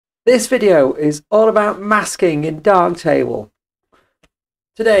This video is all about masking in Darktable.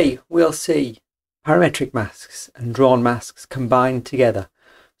 Today we'll see parametric masks and drawn masks combined together.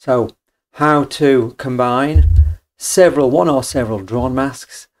 So how to combine one or several drawn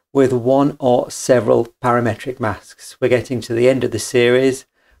masks with one or several parametric masks. We're getting to the end of the series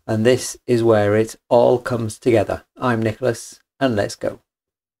and this is where it all comes together. I'm Nicholas and let's go.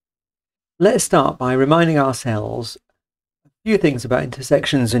 Let's start by reminding ourselves few things about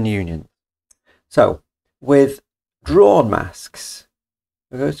intersections and unions. So with drawn masks,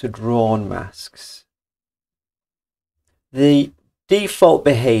 we go to drawn masks. The default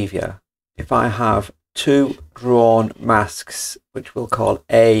behavior, if I have two drawn masks, which we'll call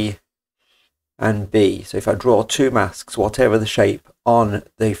A and B, so if I draw two masks, whatever the shape on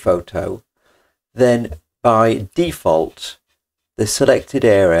the photo, then by default the selected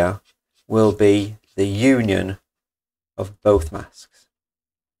area will be the union of both masks.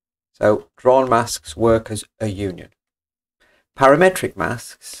 So drawn masks work as a union. Parametric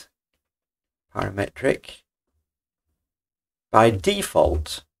masks, by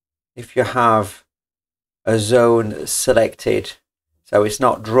default, if you have a zone selected, so it's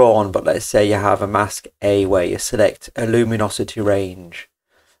not drawn, but let's say you have a mask A where you select a luminosity range,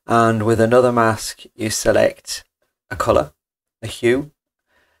 and with another mask you select a color, a hue,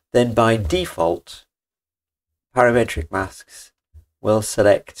 then by default parametric masks will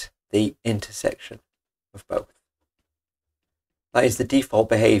select the intersection of both. That is the default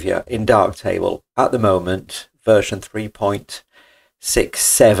behavior in Darktable at the moment, version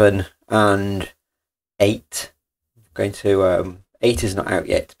 3.67 and 8. I'm going to 8 is not out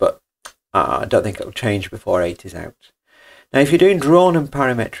yet, but I don't think it'll change before 8 is out. Now if you're doing drawn and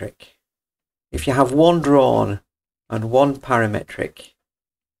parametric, if you have one drawn and one parametric,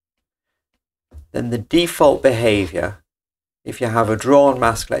 then the default behavior, if you have a drawn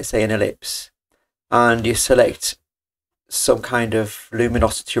mask, let's say an ellipse, and you select some kind of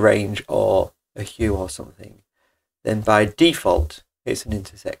luminosity range or a hue or something, then by default it's an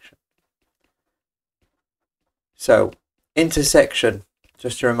intersection. So intersection,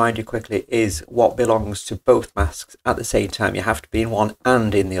 just to remind you quickly, is what belongs to both masks at the same time. You have to be in one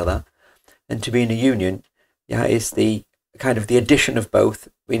and in the other, and to be in a union, yeah, is the kind of the addition of both,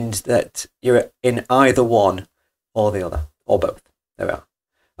 means that you're in either one or the other, or both. There we are.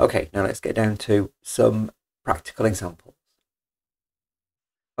 Okay, now let's get down to some practical examples.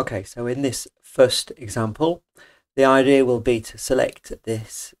 Okay, so in this first example, the idea will be to select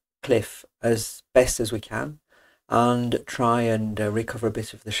this cliff as best as we can and try and recover a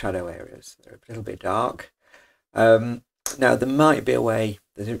bit of the shadow areas. They're a little bit dark. Now there might be a way,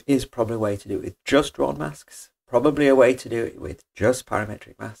 there is probably a way to do it with just drawn masks, probably a way to do it with just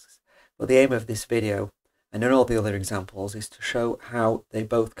parametric masks. But the aim of this video, and in all the other examples, is to show how they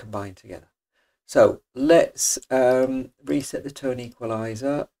both combine together. So let's reset the tone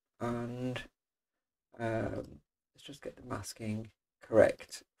equalizer and let's just get the masking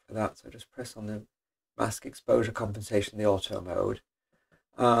correct for that. So just press on the mask exposure compensation, the auto mode,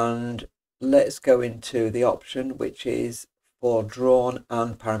 and let's go into the option which is for drawn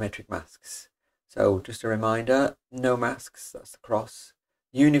and parametric masks. So just a reminder, no masks, that's the cross,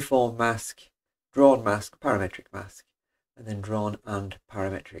 uniform mask, drawn mask, parametric mask, and then drawn and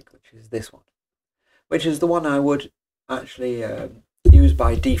parametric, which is this one, which is the one I would actually use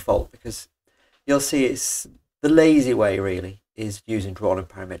by default, because you'll see it's the lazy way really is using drawn and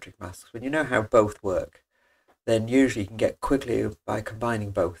parametric masks. When you know how both work, then usually you can get quickly by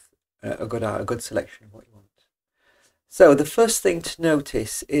combining both a good selection of what you want. So the first thing to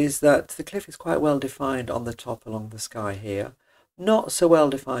notice is that the cliff is quite well defined on the top along the sky here, not so well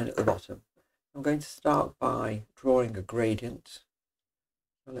defined at the bottom. I'm going to start by drawing a gradient.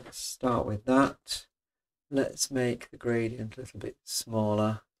 So let's start with that. Let's make the gradient a little bit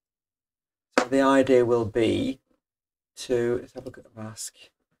smaller. So the idea will be to, let's have a look at the mask,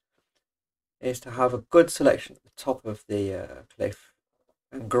 is to have a good selection at the top of the cliff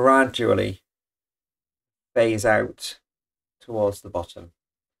and gradually phase out towards the bottom.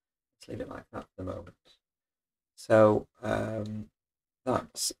 Let's leave it like that at the moment. So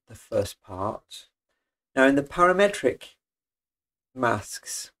that's the first part. Now in the parametric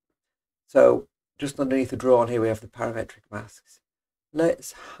masks, so just underneath the drawn here we have the parametric masks.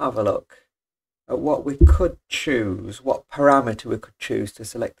 Let's have a look at what we could choose, what parameter we could choose to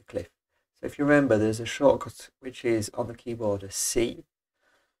select the cliff. So if you remember, there's a shortcut which is on the keyboard as C,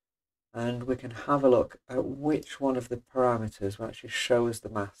 and we can have a look at which one of the parameters actually shows the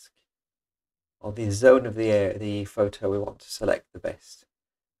mask or the zone of the photo we want to select the best.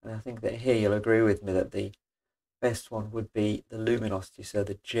 And I think that here you'll agree with me that the best one would be the luminosity, so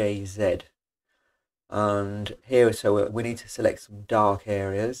the JZ. And here, so we need to select some dark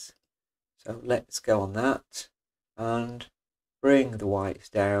areas. So let's go on that and bring the whites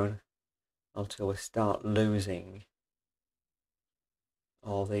down until we start losing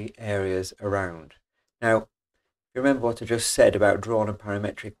all the areas around. Now, remember what I just said about drawn and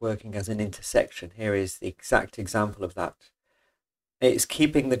parametric working as an intersection. Here is the exact example of that. It's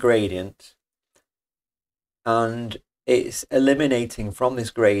keeping the gradient and it's eliminating from this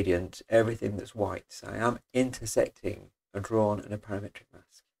gradient everything that's white. So I am intersecting a drawn and a parametric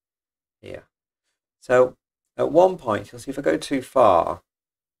mask here. So at one point, you'll see if I go too far,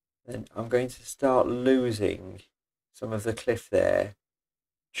 then I'm going to start losing some of the cliff there,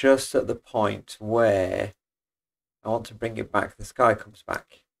 just at the point where I want to bring it back, the sky comes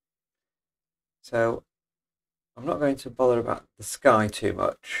back. So I'm not going to bother about the sky too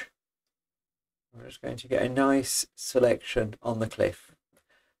much. I'm just going to get a nice selection on the cliff.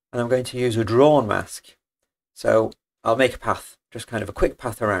 And I'm going to use a drawn mask. So I'll make a path, just kind of a quick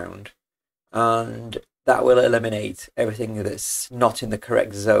path around. And that will eliminate everything that's not in the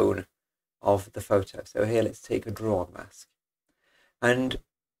correct zone of the photo. So here, let's take a drawn mask. And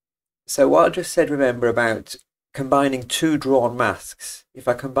so what I just said, remember, about combining two drawn masks. If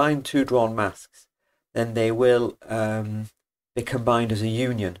I combine two drawn masks, then they will be combined as a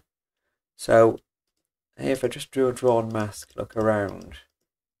union. So if I just drew a drawn mask, look around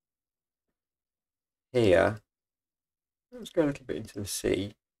here, let's go a little bit into the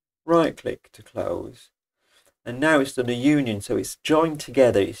sea, right click to close, and now it's done a union, so it's joined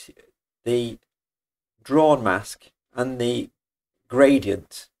together. It's the drawn mask and the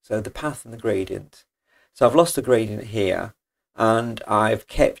gradient, so the path and the gradient. So I've lost the gradient here, and I've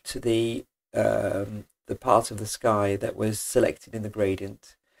kept the part of the sky that was selected in the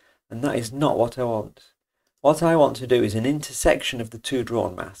gradient, and that is not what I want. What I want to do is an intersection of the two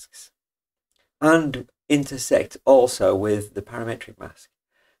drawn masks and intersect also with the parametric mask.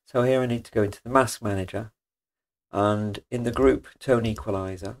 So here I need to go into the mask manager, and in the group tone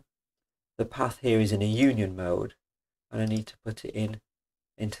equalizer, the path here is in a union mode, and I need to put it in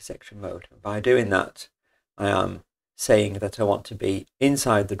intersection mode. And by doing that, I am saying that I want to be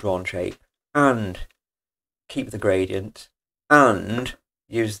inside the drawn shape and keep the gradient and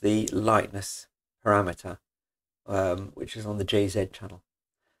use the lightness parameter, which is on the JZ channel.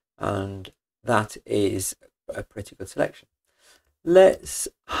 And that is a pretty good selection. Let's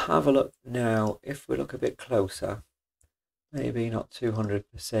have a look now. If we look a bit closer, maybe not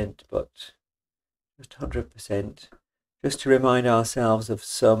 200%, but just 100%, just to remind ourselves of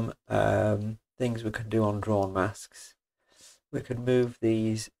some things we can do on drawn masks. We can move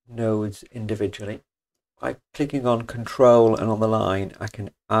these nodes individually. By clicking on control and on the line, I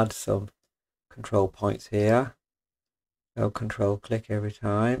can add some control points here. So control click every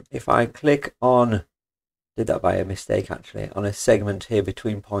time. If I click on, did that by a mistake actually, on a segment here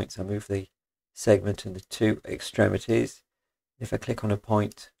between points, I move the segment and the two extremities. If I click on a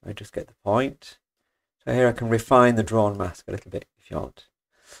point, I just get the point. So here I can refine the drawn mask a little bit if you want.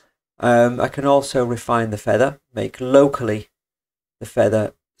 I can also refine the feather, make locally the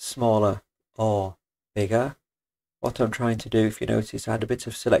feather smaller or bigger. What I'm trying to do, if you notice, I had a bit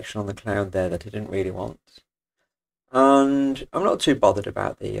of selection on the cloud there that I didn't really want. And I'm not too bothered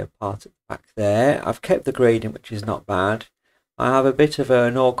about the part at the back there. I've kept the gradient, which is not bad. I have a bit of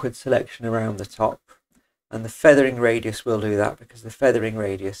an awkward selection around the top, and the feathering radius will do that, because the feathering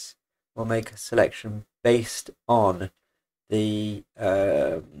radius will make a selection based on the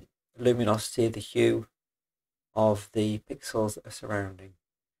luminosity, the hue of the pixels that are surrounding.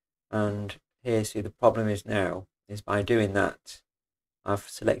 And here, see, the problem is now, is by doing that, I've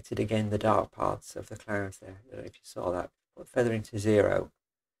selected again the dark parts of the clouds there. I don't know if you saw that. Put feathering to 0,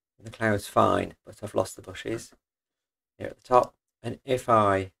 and the cloud's fine, but I've lost the bushes here at the top. And if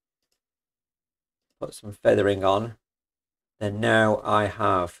I put some feathering on, then now I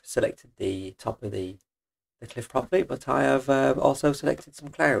have selected the top of the cliff properly, but I have also selected some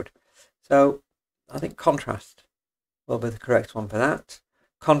cloud. So I think contrast will be the correct one for that.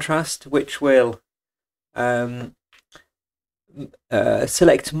 Contrast, which will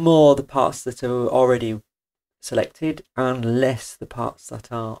select more the parts that are already selected and less the parts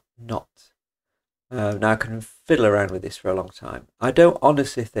that are not. Now I can fiddle around with this for a long time. I don't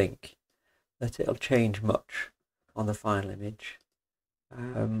honestly think that it'll change much on the final image.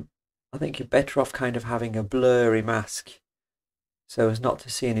 I think you're better off kind of having a blurry mask so as not to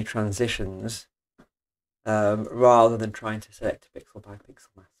see any transitions, rather than trying to select pixel by pixel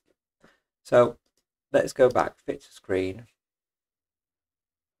mask. So let's go back, fit to screen.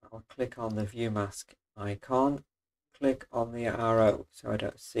 I'll click on the view mask icon, click on the arrow so I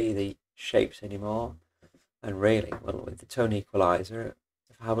don't see the shapes anymore. And really, well, with the tone equalizer,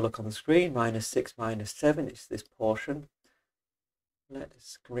 if I have a look on the screen, -6, -7, it's this portion.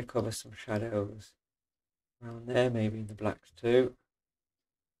 Let's recover some shadows around there, maybe in the blacks too.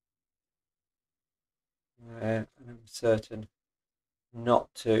 And I'm certain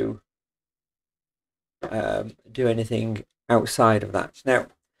not to do anything outside of that. Now,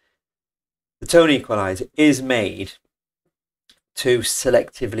 the tone equalizer is made to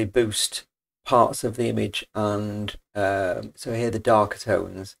selectively boost parts of the image, and so here the darker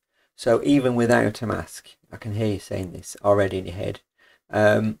tones. So even without a mask, I can hear you saying this already in your head,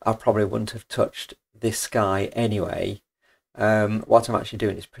 I probably wouldn't have touched this sky anyway. What I'm actually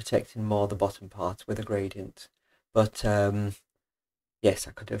doing is protecting more the bottom part with a gradient, but yes,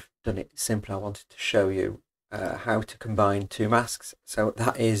 I could have done it simpler. I wanted to show you how to combine two masks. So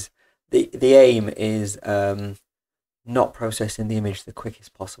that is the aim is not processing the image the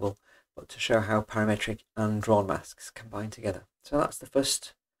quickest possible, but to show how parametric and drawn masks combine together. So that's the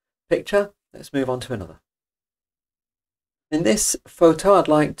first picture. Let's move on to another. In this photo, I'd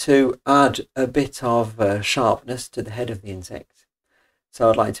like to add a bit of sharpness to the head of the insect. So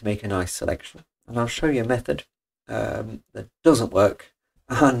I'd like to make a nice selection, and I'll show you a method that doesn't work,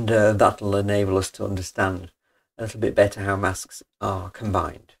 and that'll enable us to understand a little bit better how masks are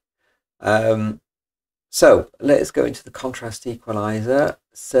combined. So let's go into the contrast equalizer,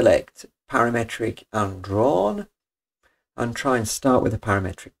 select parametric and drawn, and try and start with a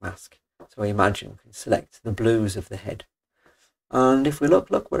parametric mask. So imagine we can select the blues of the head. And if we look,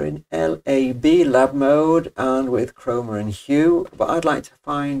 we're in lab mode and with chroma and hue, but I'd like to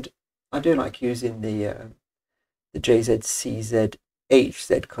find, I do like using the JZ, CZ,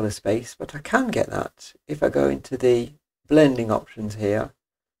 HZ color space, but I can get that if I go into the blending options here,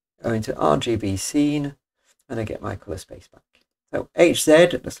 go into RGB scene, and I get my color space back. So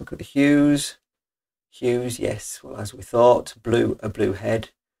HZ, let's look at the hues. Hues, yes, well, as we thought, blue, a blue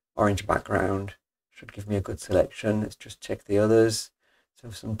head, orange background, should give me a good selection. Let's just check the others.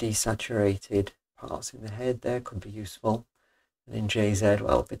 So some desaturated parts in the head there could be useful. And in JZ,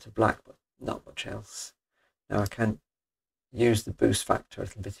 well, a bit of black, but not much else. Now I can use the boost factor a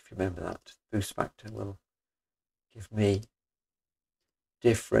little bit, if you remember that. Boost factor will give me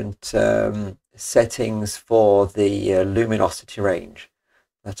different settings for the luminosity range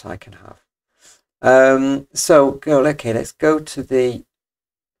that I can have. Okay, let's go to the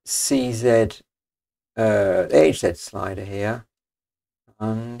CZ, HZ slider here,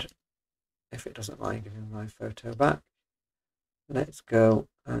 and if it doesn't mind giving my photo back, let's go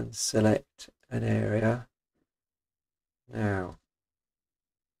and select an area. Now,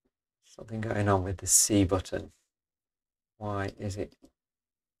 something going on with the C button. Why is it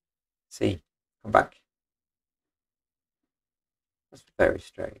C? Come back. That's very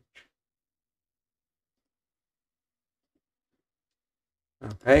strange.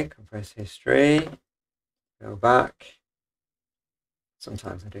 Okay, compress history, go back.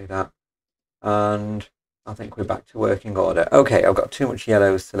 Sometimes I do that. And I think we're back to working order. Okay, I've got too much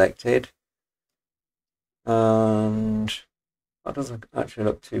yellows selected. And that doesn't actually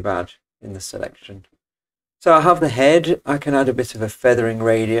look too bad in the selection. So I have the head. I can add a bit of a feathering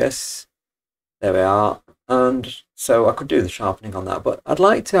radius. There we are. And so I could do the sharpening on that, but I'd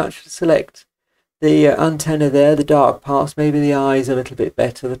like to actually select the antenna there, the dark parts, maybe the eyes a little bit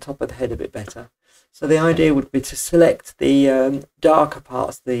better, the top of the head a bit better. So the idea would be to select the darker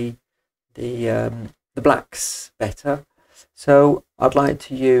parts, the blacks better. So I'd like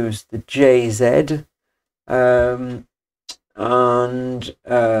to use the JZ and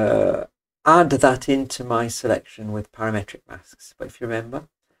add that into my selection with parametric masks. But if you remember,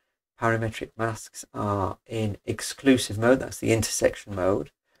 parametric masks are in exclusive mode, that's the intersection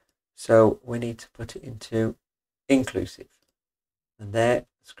mode. So we need to put it into inclusive. And there,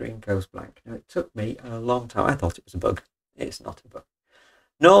 the screen goes blank. Now, it took me a long time. I thought it was a bug. It's not a bug.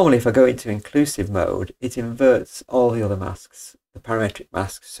 Normally, if I go into inclusive mode, it inverts all the other masks, the parametric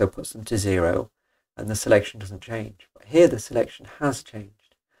masks, so puts them to 0, and the selection doesn't change. But here, the selection has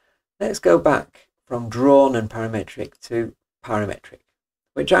changed. Let's go back from drawn and parametric to parametric,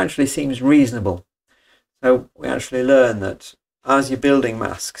 which actually seems reasonable. So we actually learn that as you're building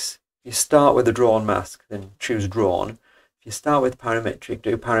masks, you start with a drawn mask, then choose drawn. If you start with parametric,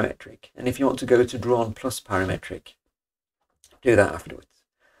 do parametric. And if you want to go to drawn plus parametric, do that afterwards.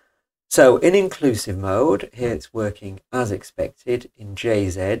 So in inclusive mode, here it's working as expected. In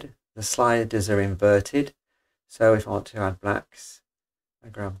JZ, the sliders are inverted. So if I want to add blacks, I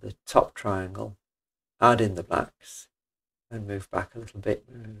grab the top triangle, add in the blacks, and move back a little bit,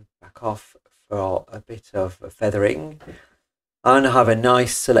 move back off for a bit of feathering, and have a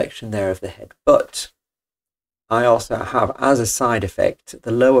nice selection there of the head. But I also have, as a side effect,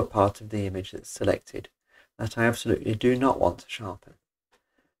 the lower part of the image that's selected that I absolutely do not want to sharpen.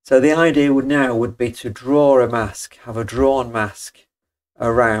 So the idea would be to draw a mask, have a drawn mask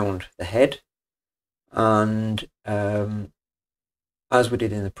around the head, and as we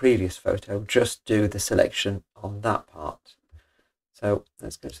did in the previous photo, just do the selection on that part. So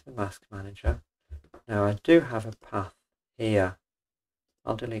let's go to the mask manager. Now I do have a path here.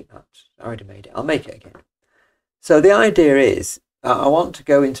 I'll delete that. I already made it. I'll make it again. So the idea is I want to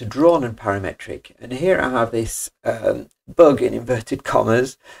go into drawn and parametric, and here I have this bug in inverted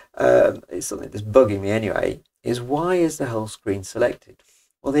commas. It's something that's bugging me anyway, is why is the whole screen selected?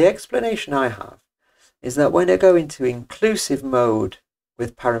 Well, the explanation I have is that when I go into inclusive mode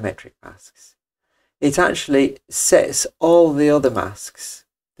with parametric masks, it actually sets all the other masks,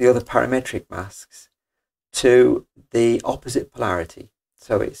 the other parametric masks, to the opposite polarity.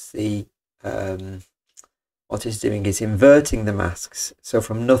 So it's the what it's doing is inverting the masks. So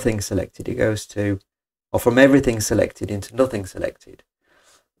from nothing selected it goes to, or from everything selected into nothing selected.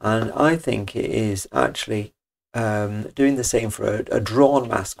 And I think it is actually doing the same for a drawn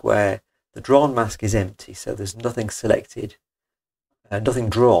mask, where the drawn mask is empty, so there's nothing selected, nothing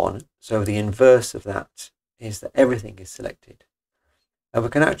drawn. So the inverse of that is that everything is selected. And we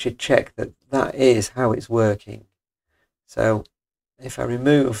can actually check that that is how it's working. So if I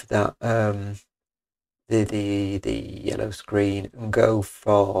remove that the yellow screen and go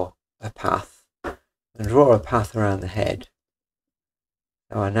for a path and draw a path around the head,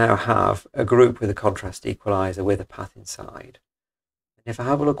 so I now have a group with a contrast equalizer with a path inside. And if I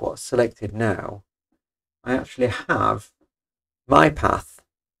have a look what's selected now, I actually have my path.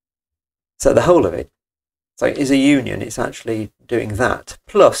 So the whole of it, so it is a union. It's actually doing that.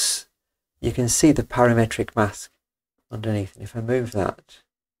 Plus, you can see the parametric mask underneath. And if I move that,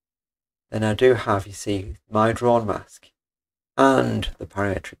 then I do have, you see, my drawn mask and the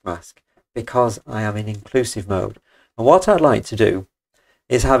parametric mask, because I am in inclusive mode. And what I'd like to do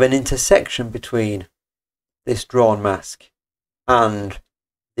is have an intersection between this drawn mask and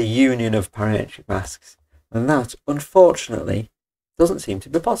the union of parametric masks. And that, unfortunately, doesn't seem to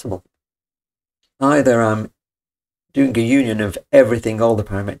be possible. Either I'm doing a union of everything, all the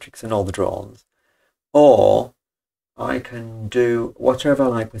parametrics and all the drawns, or I can do whatever I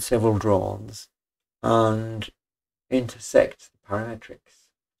like with several drawns and intersect the parametrics.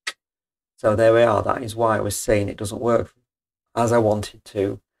 So there we are. That is why I was saying it doesn't work as I wanted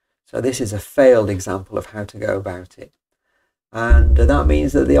to. So this is a failed example of how to go about it. And that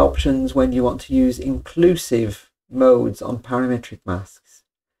means that the options when you want to use inclusive modes on parametric masks,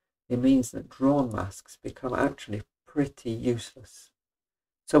 it means that drawn masks become actually pretty useless.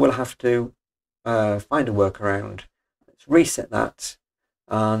 So we'll have to find a workaround. Let's reset that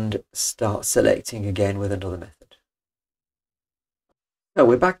and start selecting again with another method. So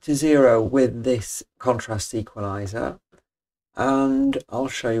we're back to 0 with this contrast equalizer, and I'll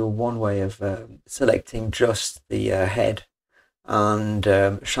show you one way of selecting just the head and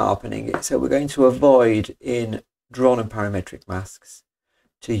sharpening it. So we're going to avoid in drawn and parametric masks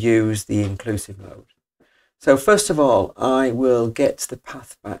to use the inclusive mode. So first of all, I will get the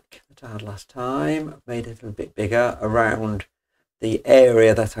path back that I had last time. I've made it a little bit bigger around the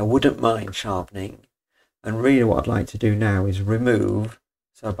area that I wouldn't mind sharpening. And really what I'd like to do now is remove,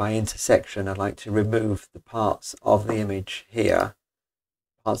 so by intersection I'd like to remove the parts of the image here,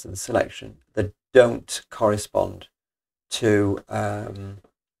 parts of the selection that don't correspond to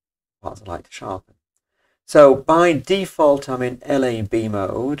parts I'd like to sharpen. So by default I'm in LAB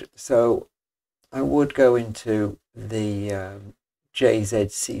mode, so I would go into the JZ,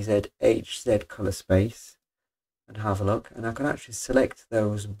 CZ, HZ colour space and have a look, and I can actually select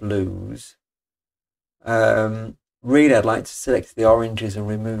those blues. Really I'd like to select the oranges and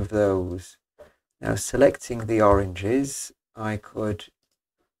remove those. Now selecting the oranges, I could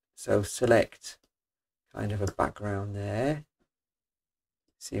select kind of a background there,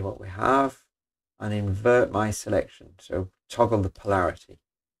 see what we have, and invert my selection. So toggle the polarity,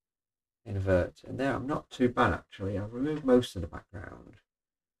 invert, and there I'm not too bad actually. I've removed most of the background.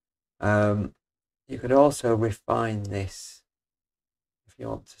 You could also refine this if you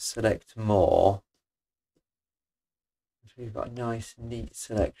want to select more. So you've got a nice neat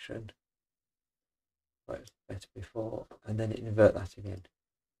selection, but it's better before, and then invert that again.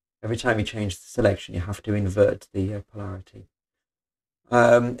 Every time you change the selection you have to invert the polarity.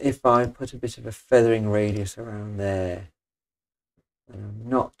 If I put a bit of a feathering radius around there,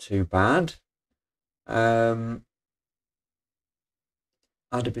 not too bad.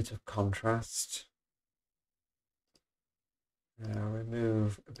 add a bit of contrast. Now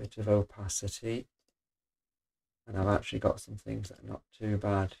remove a bit of opacity. And I've actually got some things that are not too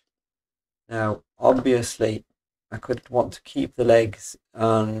bad. Now, obviously, I could want to keep the legs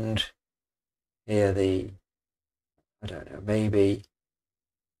and here I don't know, maybe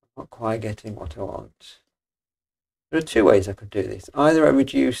I'm not quite getting what I want. There are two ways I could do this. Either I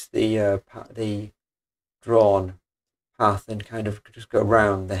reduce the drawn path and kind of just go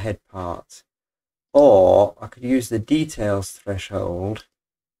around the head part, or I could use the details threshold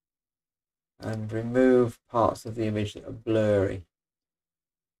and remove parts of the image that are blurry.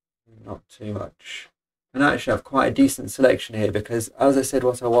 Not too much. And actually I have quite a decent selection here because, as I said,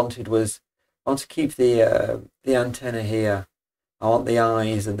 what I wanted was, I want to keep the antenna here. I want the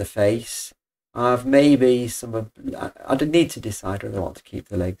eyes and the face. I have maybe I don't need to decide whether I want to keep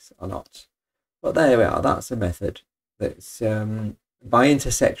the legs or not. But there we are. That's a method that's by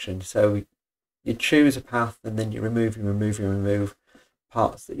intersection. So you choose a path and then you remove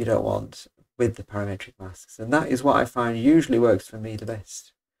parts that you don't want with the parametric masks. And that is what I find usually works for me the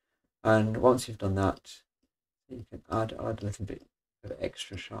best. And once you've done that, you can add a little bit of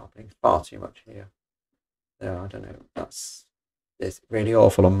extra sharpening. Far too much here. There, I don't know. It's really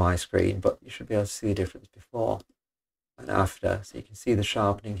awful on my screen, but you should be able to see the difference before and after. So you can see the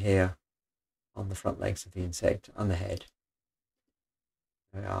sharpening here on the front legs of the insect and the head.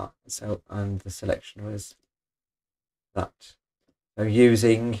 There we are. So, and the selection was that. So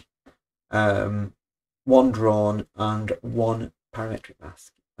using one drawn and one parametric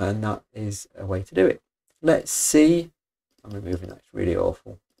mask. And that is a way to do it. Let's see. I'm removing that. It's really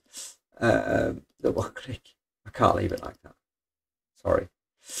awful. Double click. I can't leave it like that. Sorry.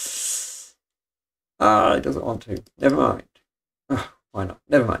 It doesn't want to. Never mind. Oh, why not?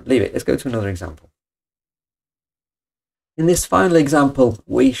 Never mind. Leave it. Let's go to another example. In this final example,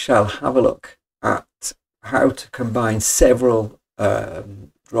 we shall have a look at how to combine several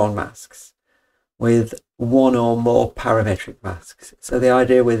drawn masks with one or more parametric masks. So the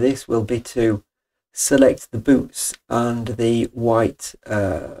idea with this will be to select the boots and the white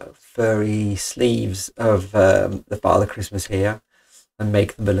furry sleeves of the Father Christmas here and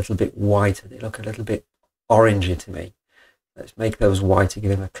make them a little bit whiter. They look a little bit orangey to me. Let's make those white to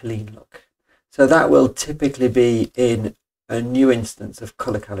give them a clean look. So that will typically be in a new instance of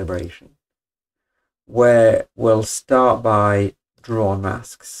color calibration, where we'll start by drawn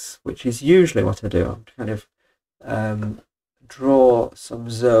masks, which is usually what I do. I'm kind of draw some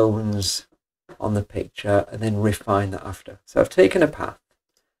zones on the picture and then refine that after. So I've taken a path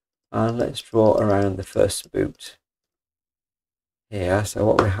and let's draw around the first boot here. So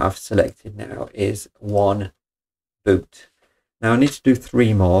what we have selected now is one boot. Now I need to do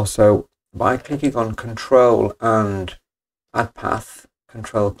three more. So by clicking on Control and Add Path,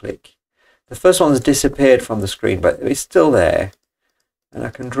 Control click, the first one's disappeared from the screen, but it's still there. And I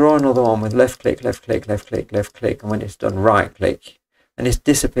can draw another one with left click, left click, left click, left click, and when it's done, right click. And it's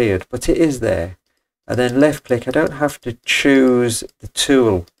disappeared, but it is there. And then left click, I don't have to choose the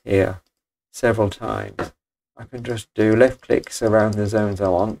tool here several times. I can just do left clicks around the zones I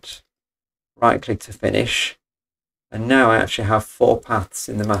want, right click to finish. And now I actually have 4 paths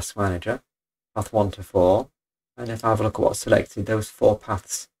in the Mask Manager, path 1 to 4. And if I have a look at what's selected, those 4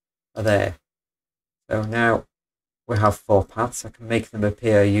 paths are there. So now we have 4 paths. I can make them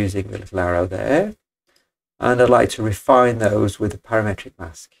appear using the little arrow there. And I'd like to refine those with a parametric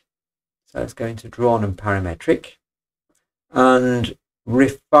mask. So let's go into Drawn and Parametric and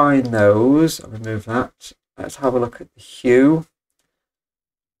refine those. I'll remove that. Let's have a look at the hue.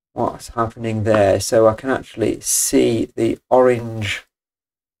 What's happening there? So I can actually see the orange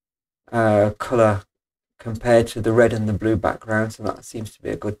colour compared to the red and the blue background. So that seems to be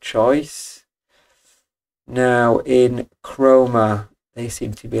a good choice. Now in Chroma, they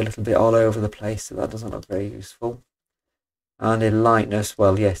seem to be a little bit all over the place, so that doesn't look very useful. And in lightness,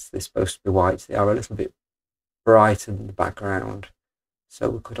 well, yes, they're supposed to be white. They are a little bit brighter than the background. So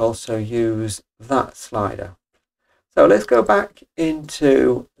we could also use that slider. So let's go back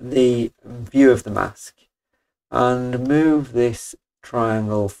into the view of the mask and move this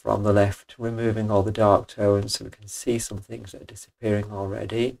triangle from the left, removing all the dark tones so we can see some things that are disappearing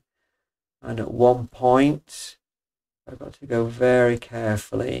already. And at one point, I've got to go very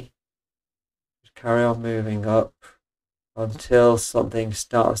carefully, just carry on moving up until something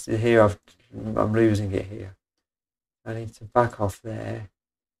starts to here. I'm losing it here. I need to back off there,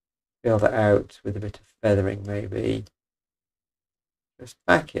 fill that out with a bit of feathering maybe. Just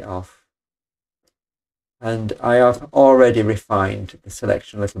back it off. And I have already refined the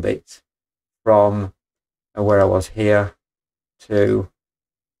selection a little bit from where I was here to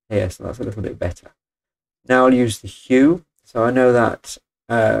here, so that's a little bit better. Now I'll use the hue. So I know that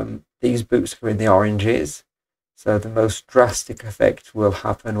these boots are in the oranges, so the most drastic effect will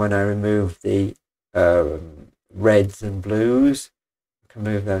happen when I remove the reds and blues. I can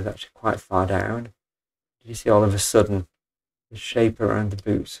move those actually quite far down. You see all of a sudden the shape around the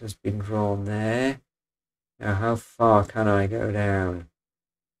boots has been drawn there. Now how far can I go down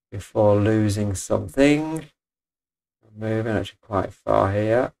before losing something? I'm moving actually quite far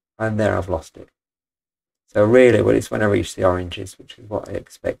here, and there I've lost it. So really, well, it's when I reach the oranges, which is what I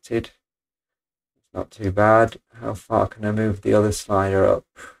expected. It's not too bad. How far can I move the other slider up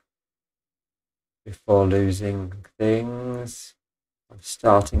before losing things? I'm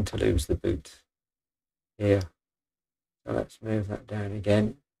starting to lose the boot here. So let's move that down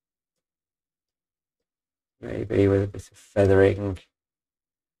again. Maybe with a bit of feathering.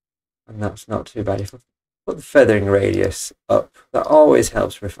 And that's not too bad. If I put the feathering radius up, that always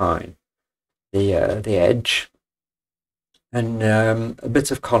helps refine the edge. And a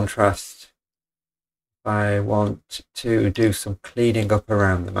bit of contrast. I want to do some cleaning up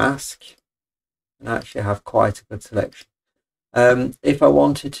around the mask and actually have quite a good selection. If I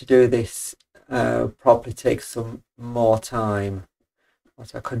wanted to do this properly, take some more time,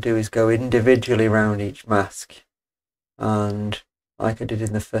 what I could do is go individually around each mask, and like I did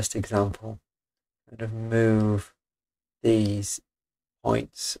in the first example, kind of move these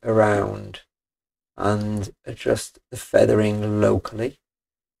points around and adjust the feathering locally.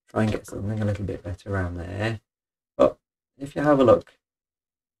 Try and get something a little bit better around there. But if you have a look,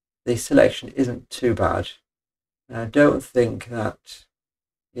 the selection isn't too bad. And I don't think that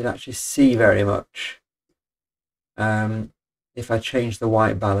you'd actually see very much. If I change the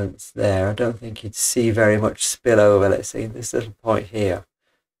white balance there, I don't think you'd see very much spillover. Let's say this little point here,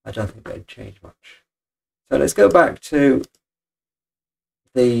 I don't think they'd change much. So let's go back to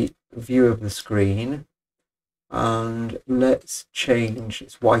the view of the screen and let's change,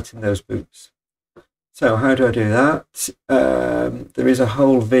 let's whiten those boots. So how do I do that? There is a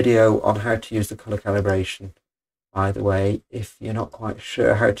whole video on how to use the color calibration. By the way, if you're not quite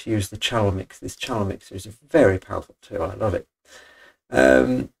sure how to use the channel mix, this channel mixer is a very powerful tool. I love it.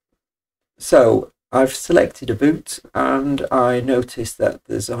 So I've selected a boot and I noticed that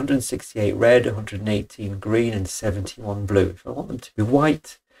there's 168 red, 118 green and 71 blue. If I want them to be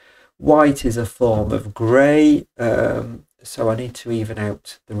white, white is a form of grey, so I need to even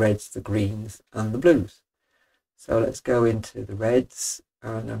out the reds, the greens and the blues. So let's go into the reds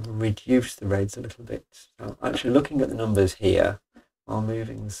and reduce the reds a little bit. So I'm actually looking at the numbers here while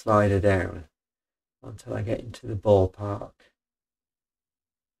moving the slider down until I get into the ballpark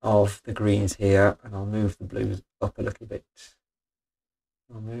of the greens here, and I'll move the blues up a little bit.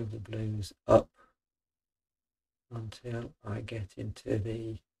 I'll move the blues up until I get into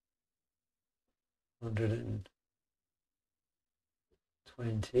the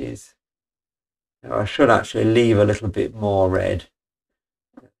 120s. Now I should actually leave a little bit more red.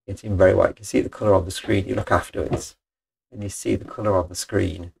 Getting very white. You can see the colour on the screen. You look afterwards and you see the colour on the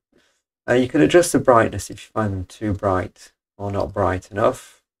screen. You can adjust the brightness if you find them too bright or not bright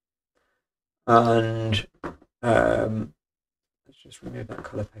enough. And let's just remove that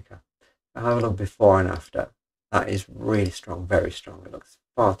colour picker. I have a look before and after. That is really strong, very strong. It looks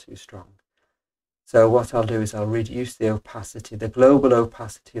far too strong. So what I'll do is I'll reduce the opacity, the global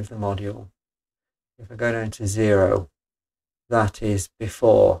opacity of the module. If I go down to 0, that is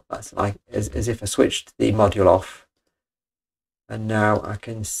before. That's like as if I switched the module off. And now I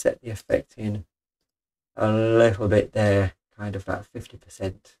can set the effect in a little bit there, kind of that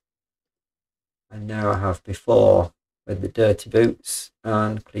 50%. And now I have before with the dirty boots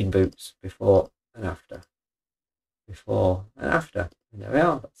and clean boots, before and after. Before and after. And there we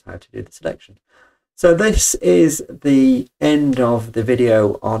are. That's how to do the selection. So this is the end of the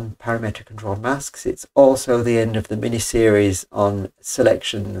video on parametric controlled masks. It's also the end of the mini-series on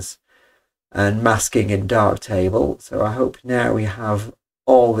selections and masking in darktable. So I hope now we have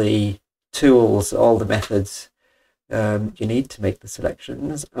all the tools, all the methods you need to make the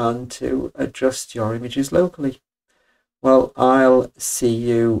selections and to adjust your images locally. Well, I'll see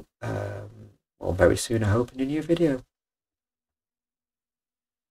you very soon, I hope, in a new video.